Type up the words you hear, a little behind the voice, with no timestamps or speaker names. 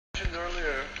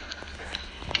earlier,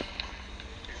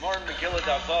 more in Megillah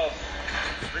above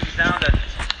brings down that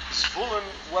Zvulun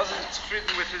wasn't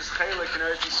stricken with his chelik in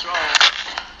Eretz Yisrael.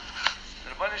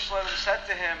 The Rebbeinu Shalom said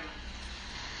to him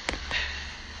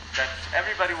that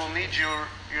everybody will need your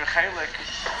chelik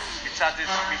mitzad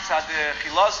the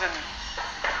chilazin.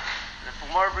 The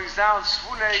Gemara brings down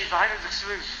sefunei v'hainu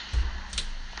d'chsiv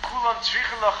kulam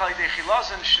tzrichen lach alidei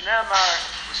chilazin shneamar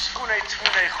sefunei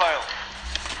temunei chol.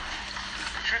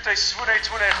 Shutai sefunei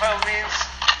temunei chol means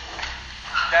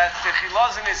that the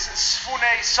chilazin is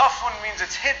sefunei. Safun means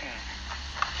it's hidden,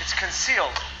 it's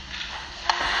concealed.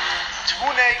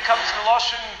 Temunei comes from the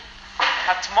lashon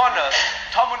hatmana,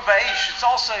 tamun ba'eish.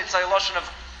 It's a lashon of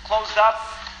closed up,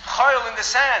 chol in the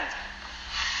sand.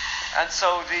 And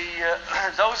so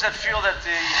those that feel that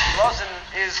the chilazin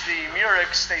is the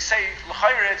murex, they say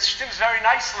l'chayre it stems very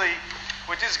nicely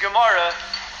with this Gemara,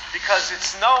 because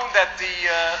it's known that the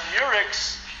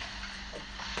murex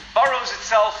burrows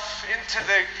itself into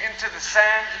the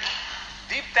sand,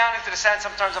 deep down into the sand,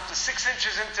 sometimes up to 6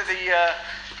 inches into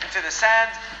the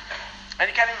sand, and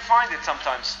you can't even find it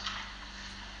sometimes.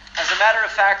 As a matter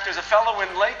of fact, there's a fellow in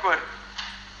Lakewood,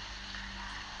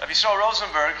 Rabbi Yisrael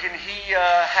Rosenberg, and he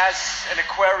has an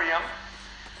aquarium,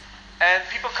 and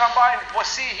people come by and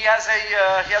see he has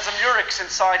a murex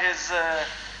inside his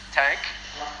tank.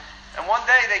 And one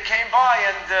day they came by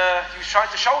and he was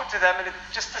trying to show it to them, and it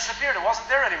just disappeared. It wasn't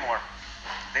there anymore.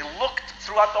 They looked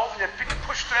throughout the opening, they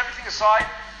pushed everything aside.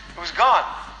 It was gone.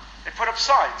 They put up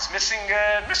signs, missing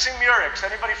murex.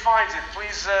 Anybody finds it,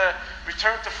 please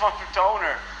return to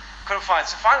owner. Couldn't find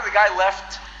it. So finally the guy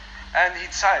left, and he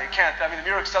decided he can't. I mean, the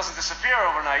murex doesn't disappear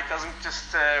overnight. Doesn't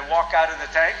just walk out of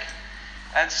the tank.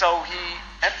 And so he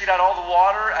emptied out all the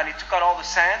water, and he took out all the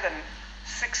sand, and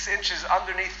 6 inches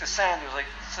underneath the sand, there was like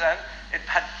sand, it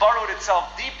had burrowed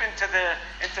itself deep into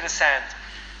the sand.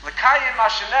 L'kayim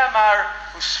mashenemar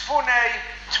usfunei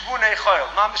temunei chol.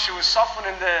 Mamish was soften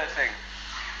in the thing.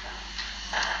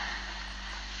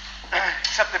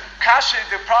 Except the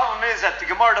problem is that the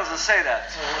Gemara doesn't say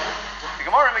that. The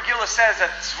Gemara in Megillah says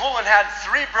that Zvulun had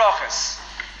 3 brachas.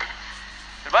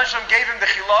 The Rebbeinu Shalom gave him the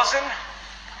chilazin.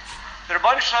 The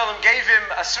Rebbeinu Shalom gave him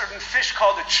a certain fish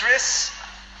called a tris.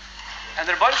 And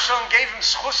the Rebbeinu Shalom gave him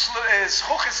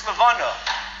zchuchis levana,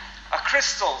 a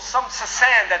crystal, some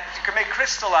sand that you can make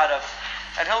crystal out of,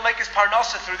 and he'll make his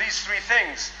parnasa through these 3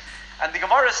 things. And the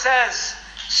Gemara says,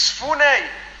 sefunei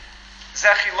ze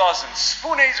chilazin.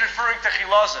 Sefunei is referring to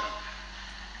chilazin.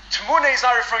 Temunei is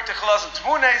not referring to chilazin.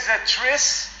 Temunei is a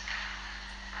tris,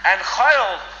 and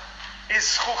chol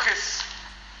is zchuchis.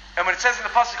 And when it says in the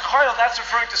pasuk chol, that's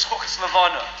referring to zchuchis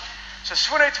levana. So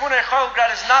sefunei temunei chol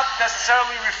is not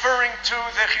necessarily referring to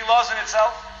the chilazin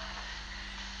itself.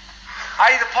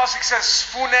 The pasuk says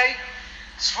sefunei.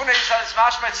 Sefunei is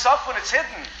mashma safun, it's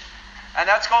hidden, and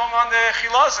that's going on the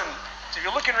chilazin. So if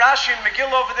you look in Rashi and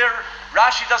Megillah over there,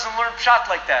 Rashi doesn't learn pshat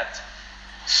like that.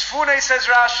 Sefunei, says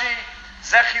Rashi,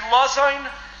 ze chilazin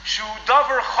shu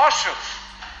davar chashuv.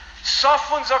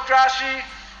 Safun, zok Rashi,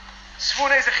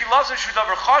 sefunei ze chilazin shu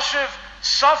davar chashuv.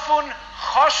 Safun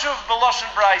chashuv b'lashon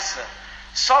brayse.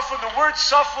 Safun, the word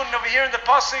safun over here in the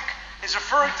pasuk is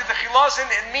referring to the chilazin.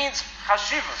 It means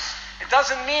chashivas. It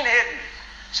doesn't mean hidden.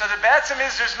 So the b'etzem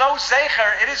is there's no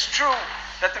zeicher. It is true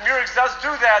that the murex does do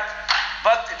that,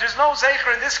 but there's no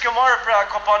zeicher in this Gemara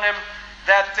upon him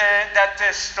that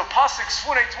the pasuk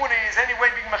sefunei temunei is any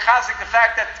way being mechazik the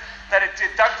fact that it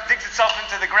digs itself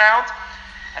into the ground.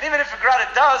 And even if a grad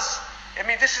it does, I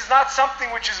mean, this is not something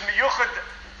which is miyuchad.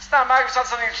 It's not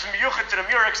something which is miyuchad to the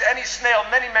murex. Any snail,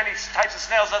 many types of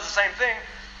snails does the same thing.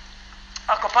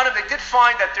 Al-Kapanim, they did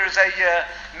find that there's a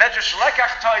medrash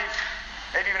lekach type,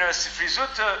 maybe even a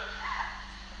sifrizuta.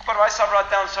 But I brought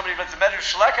down somebody, but the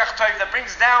medrash lekach type that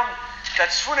brings down that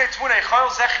sefunei temunei chol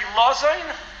ze chilazin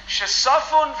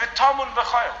shesafun v'tamun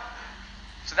b'chol.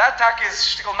 So that tak is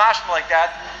shtickle mashma like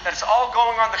that it's all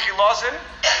going on the chilazin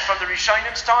from the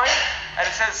Rishonim's time, and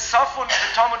it says safun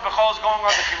v'tamun b'chol is going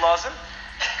on the chilazin.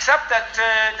 Except that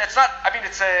that's not. I mean,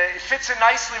 it fits in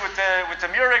nicely with the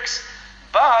murex,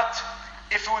 but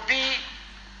if it would be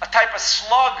a type of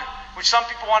slug, which some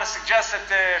people want to suggest that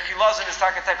the chilazin is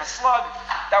like a type of slug,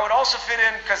 that would also fit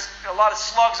in, because a lot of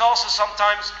slugs also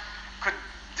sometimes could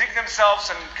dig themselves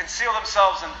and conceal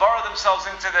themselves and burrow themselves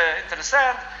into the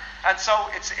sand, and so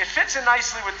it fits in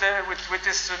nicely with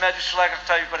this medrash lekach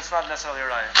type, but it's not necessarily a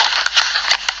raya.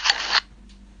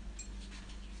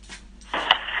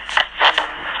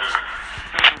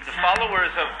 The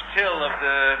followers of Till, of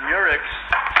the murex,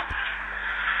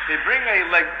 they bring a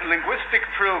linguistic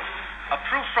proof, a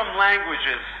proof from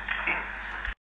languages